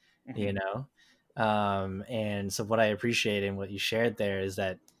try, and so what I appreciate in what you shared there is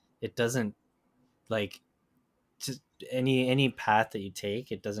that it doesn't like just any path that you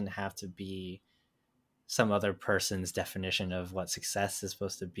take, it doesn't have to be some other person's definition of what success is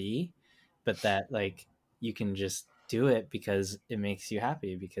supposed to be, but that like you can just do it because it makes you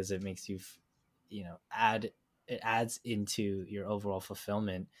happy, because it makes you it adds into your overall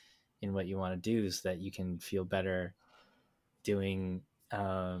fulfillment in what you want to do, so that you can feel better doing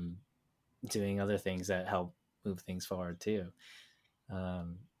other things that help move things forward too.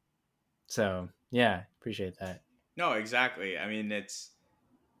 So yeah, appreciate that. No, exactly. I mean, it's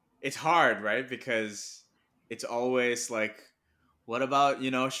hard, right? Because it's always like, what about,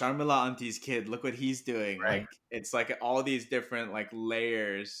 Sharmila Auntie's kid? Look what he's doing. Right. Like, it's like all these different like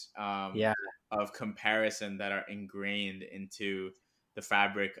layers of comparison that are ingrained into the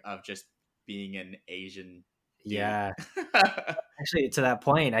fabric of just being an Asian dude. Yeah. Actually, to that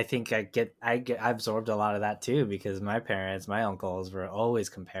point, I think I absorbed a lot of that too, because my uncles were always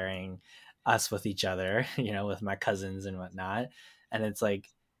comparing us with each other, with my cousins and whatnot. And it's like,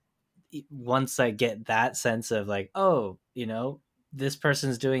 once I get that sense of like, oh, this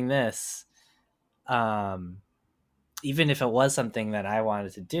person's doing this, even if it was something that I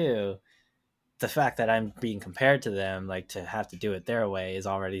wanted to do, the fact that I'm being compared to them, like to have to do it their way, is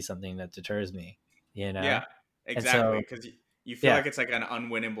already something that deters me, Yeah, exactly. Because you feel like it's like an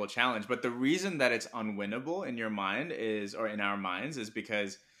unwinnable challenge. But the reason that it's unwinnable in your mind or in our minds is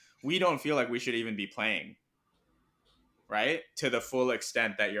because we don't feel like we should even be playing, right? To the full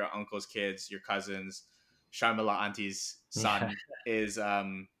extent that your uncle's kids, your cousins, Sharmila Auntie's son is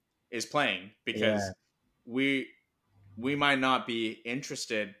playing, because we might not be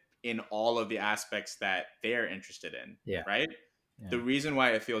interested in all of the aspects that they're interested in. Yeah. Right. Yeah. The reason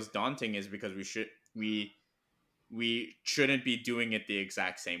why it feels daunting is because we shouldn't be doing it the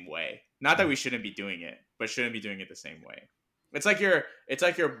exact same way. Not that we shouldn't be doing it, but shouldn't be doing it the same way. It's like your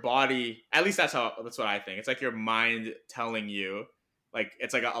body, at least that's what I think. It's like your mind telling you, like,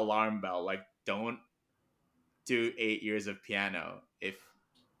 it's like an alarm bell, like, don't do 8 years of piano if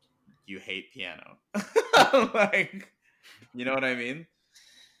you hate piano. Like, you know what I mean?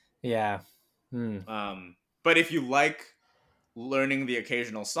 Yeah. But if you like learning the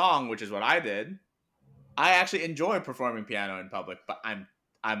occasional song, which is what I did, I actually enjoy performing piano in public, but I'm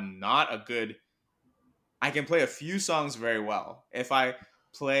not a good, I can play a few songs very well. If I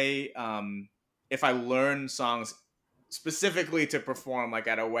learn songs specifically to perform like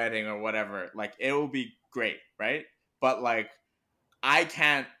at a wedding or whatever, like it will be great, right? But like, I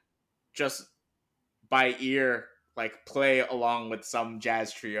can't just by ear like play along with some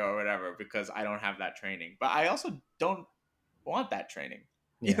jazz trio or whatever, because I don't have that training. But I also don't want that training,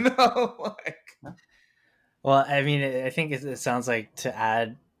 you know? Like, well, I mean, I think it sounds like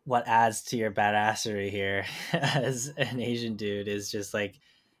what adds to your badassery here as an Asian dude is just like,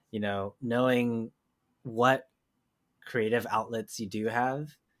 knowing what creative outlets you do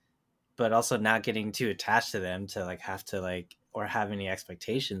have, but also not getting too attached to them to like have to like, or have any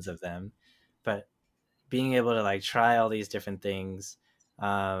expectations of them, but being able to like try all these different things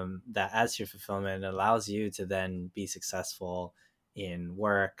that adds to your fulfillment, allows you to then be successful in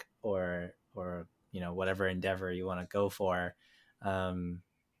work or whatever endeavor you want to go for,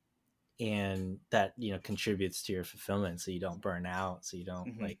 and that contributes to your fulfillment, so you don't burn out, so you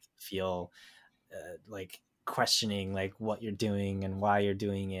don't like feel like questioning like what you're doing and why you're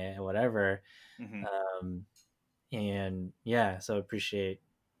doing it or whatever. And yeah, so appreciate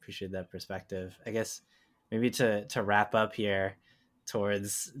that perspective. I guess maybe to wrap up here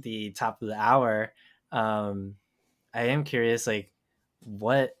towards the top of the hour, I am curious, like,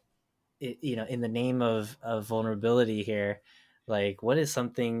 what in the name of vulnerability here, like, what is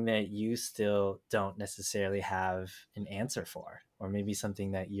something that you still don't necessarily have an answer for, or maybe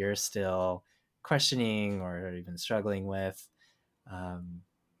something that you're still questioning or even struggling with,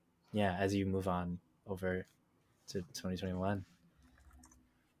 yeah, as you move on over to 2021?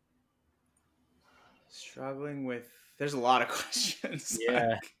 Struggling with, there's a lot of questions. Yeah.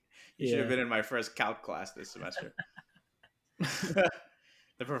 Like, you should have been in my first calc class this semester.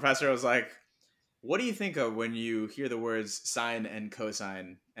 The professor was like, what do you think of when you hear the words sine and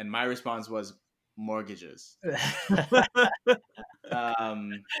cosine? And my response was mortgages. That's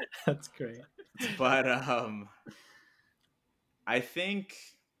great. But I think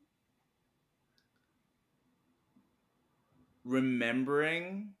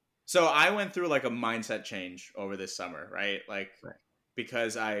remembering, so I went through like a mindset change over this summer, right? Like,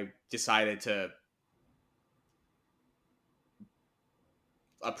 because I decided to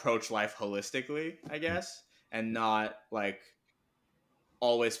approach life holistically, I guess, and not like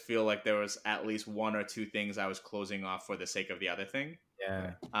always feel like there was at least one or two things I was closing off for the sake of the other thing.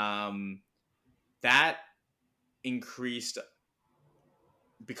 Yeah. That increased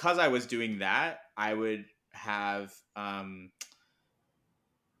because I was doing that. I would have, I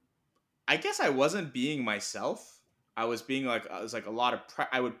guess I wasn't being myself. I was being like, I was like a lot of,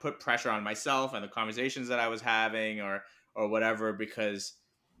 I would put pressure on myself and the conversations that I was having or whatever, because,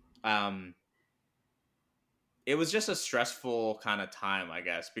 it was just a stressful kind of time, I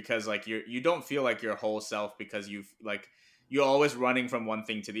guess, because like you don't feel like your whole self, because you're always running from one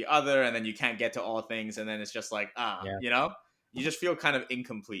thing to the other, and then you can't get to all things, and then it's just like you just feel kind of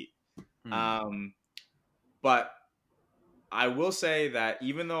incomplete. But I will say that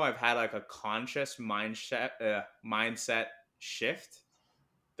even though I've had like a conscious mindset shift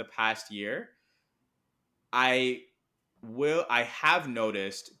the past year, I have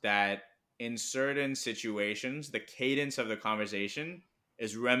noticed that in certain situations, the cadence of the conversation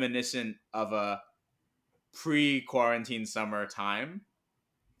is reminiscent of a pre-quarantine summer time,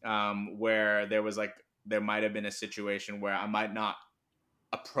 where there might have been a situation where I might not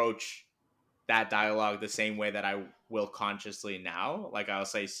approach that dialogue the same way that I will consciously now. Like, I'll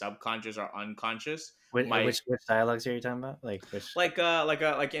say subconscious or unconscious. Which dialogues are you talking about? Like which? Like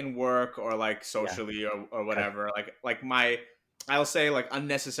in work or like socially or whatever. Okay. I'll say like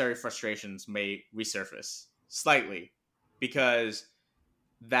unnecessary frustrations may resurface slightly because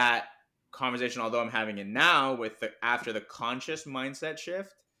that conversation, although I'm having it now after the conscious mindset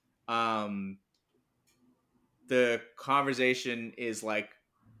shift, the conversation is like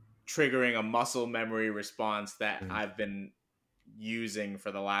triggering a muscle memory response that I've been using for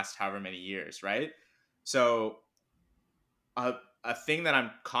the last however many years, right? So a thing that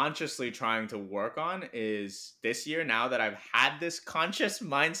I'm consciously trying to work on is this year, now that I've had this conscious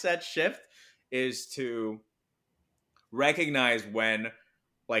mindset shift, is to recognize when,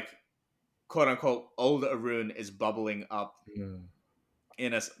 like, quote unquote, old Arun is bubbling up.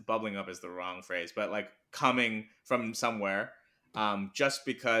 Bubbling up is the wrong phrase, but like coming from somewhere, just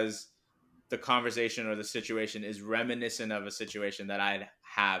because the conversation or the situation is reminiscent of a situation that I'd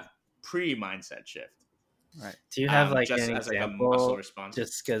have pre-mindset shift. Right. Do you have like just an as example? Like a muscle response?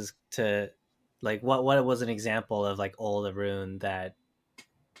 Just because to like what was an example of like old Arun that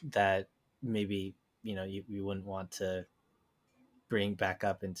maybe you wouldn't want to bring back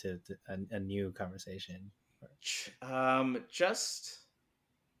up into a new conversation? Just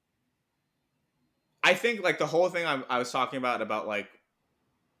I think like the whole thing I was talking about like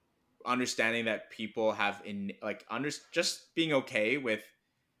understanding that people have just being okay with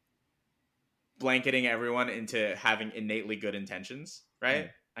blanketing everyone into having innately good intentions,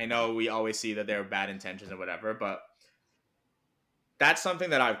 right? I know we always see that there are bad intentions or whatever, but that's something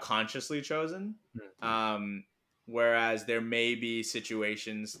that I've consciously chosen. Whereas there may be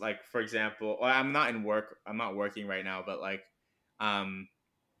situations like, for example, I'm not working right now, but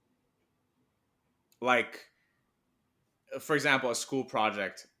for example, a school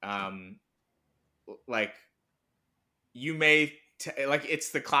project, like you may like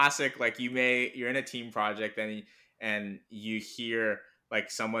it's the classic, like you're in a team project and you hear like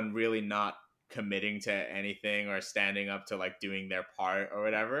someone really not committing to anything or standing up to like doing their part or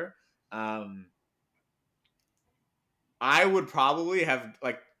whatever. I would probably have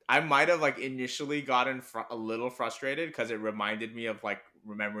I might have like initially gotten a little frustrated because it reminded me of like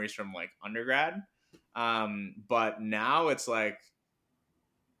memories from like undergrad. But now it's like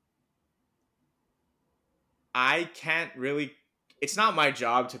I can't really. It's not my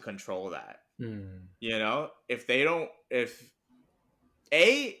job to control that. You know, if they don't, if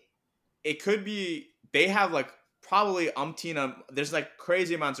it could be they have like probably there's like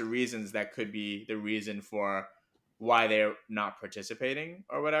crazy amounts of reasons that could be the reason for why they're not participating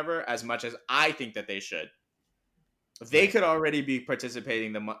or whatever, as much as I think that they should. They could already be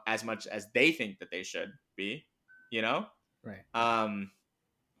participating as much as they think that they should be, you know? Right.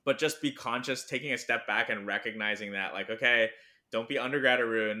 But just be conscious, taking a step back and recognizing that, like, okay, don't be undergrad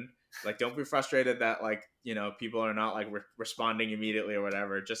Arun. Like, don't be frustrated that, like, you know, people are not like responding immediately or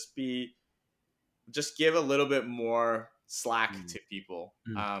whatever. Just give a little bit more slack to people,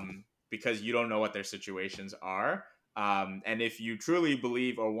 because you don't know what their situations are. And if you truly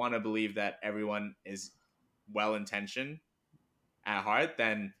believe or want to believe that everyone is well-intentioned at heart,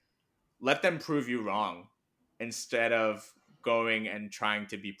 then let them prove you wrong instead of going and trying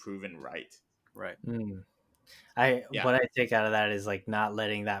to be proven right. Right. What I take out of that is like not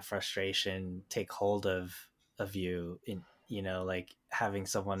letting that frustration take hold of you, in, you know, like having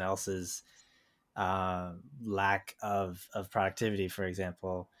someone else's lack of productivity, for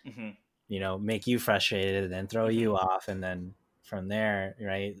example, you know, make you frustrated and then throw you off, and then from there,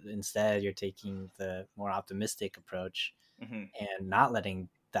 right, instead you're taking the more optimistic approach and not letting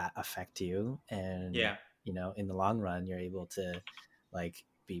that affect you, and you know, in the long run you're able to like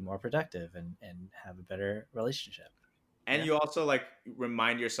be more productive and have a better relationship. And you also like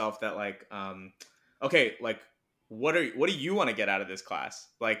remind yourself that like okay, like what do you want to get out of this class?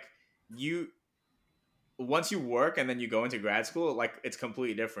 Like, you once you work and then you go into grad school, like it's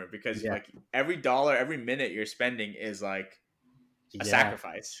completely different, because like every dollar, every minute you're spending is like a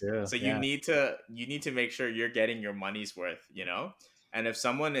sacrifice. True. So you need to make sure you're getting your money's worth, you know? And if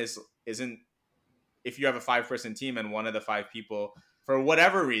someone isn't, if you have a 5-person team and one of the 5 people for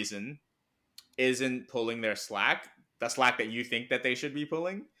whatever reason isn't pulling their slack, the slack that you think that they should be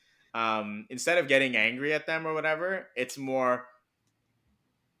pulling, instead of getting angry at them or whatever, it's more,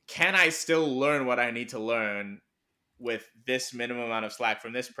 can I still learn what I need to learn with this minimum amount of slack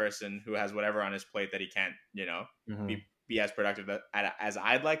from this person who has whatever on his plate that he can't, you know, be as productive as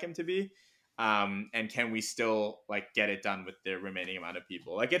I'd like him to be? And can we still like get it done with the remaining amount of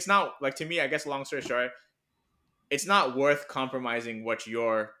people? Like, it's not like, to me, I guess, long story short, it's not worth compromising what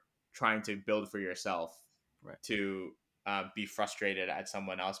you're trying to build for yourself to be frustrated at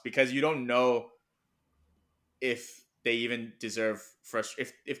someone else, because you don't know if they even deserve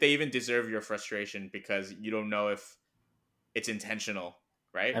if they even deserve your frustration, because you don't know if it's intentional,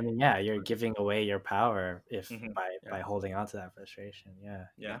 right? I mean, yeah, you're giving away your power by holding on to that frustration.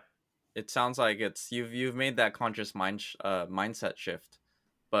 Yeah. It sounds like you've made that conscious mindset shift,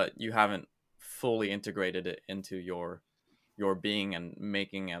 but you haven't fully integrated it into your being and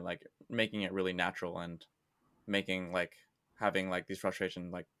making it really natural, and making like having like these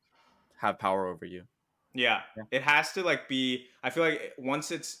frustrations like have power over you. Yeah. It has to like be, I feel like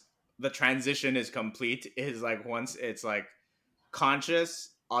once the transition is complete, is like once it's like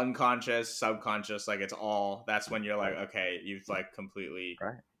conscious, unconscious, subconscious, like it's all, that's when you're like, okay, you've like completely,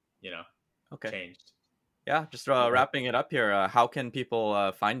 you know, changed. Yeah, just wrapping it up here. How can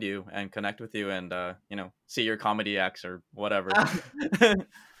people find you and connect with you and you know, see your comedy acts or whatever?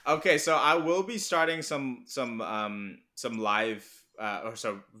 Okay, so I will be starting some live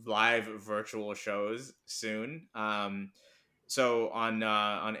live virtual shows soon. So on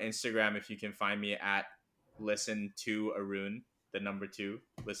Instagram, if you can find me at listen to Arun, the number 2,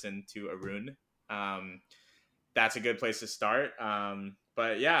 listen to Arun. That's a good place to start.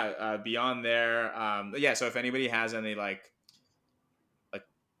 But yeah, beyond there, so if anybody has any like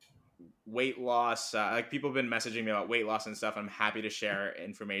weight loss, like people have been messaging me about weight loss and stuff, I'm happy to share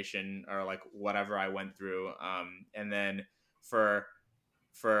information or like whatever I went through. And then for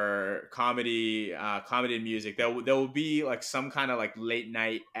comedy and music, there will be like some kind of like late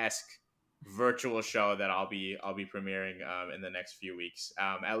night-esque virtual show that I'll be premiering in the next few weeks,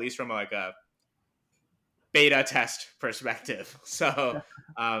 at least from like a beta test perspective. So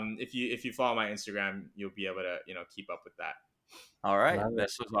if you follow my Instagram, you'll be able to, you know, keep up with that. All right,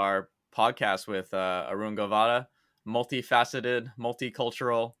 this was our podcast with Arun Govada, multifaceted,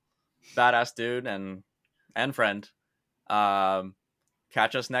 multicultural, badass dude and friend.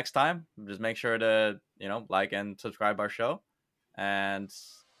 Catch us next time. Just make sure to, you know, like and subscribe our show. And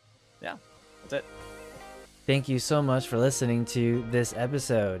yeah, that's it. Thank you so much for listening to this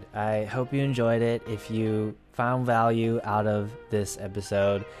episode. I hope you enjoyed it. If you found value out of this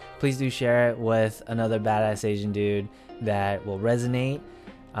episode, please do share it with another badass Asian dude that will resonate.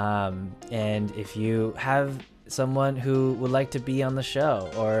 And if you have someone who would like to be on the show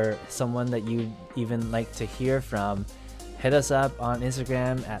or someone that you even like to hear from, hit us up on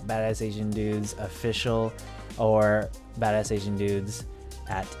Instagram at Badass Asian Dudes Official or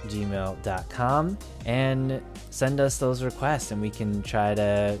badassasiandudes@gmail.com and send us those requests, and we can try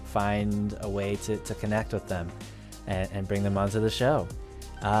to find a way to connect with them and bring them onto the show.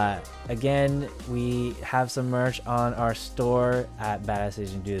 Again, we have some merch on our store at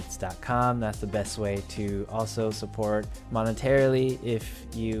badassasiandudes.com. That's the best way to also support monetarily if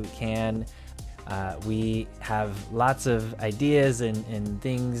you can. We have lots of ideas and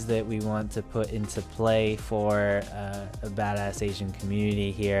things that we want to put into play for a Badass Asian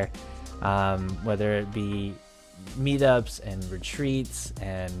community here, whether it be meetups and retreats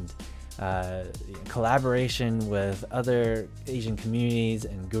and collaboration with other Asian communities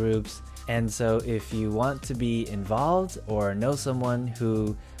and groups. And so if you want to be involved or know someone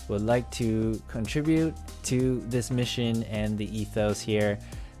who would like to contribute to this mission and the ethos here,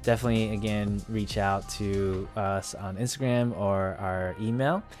 definitely, again, reach out to us on Instagram or our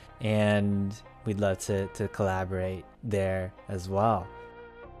email, and we'd love to collaborate there as well.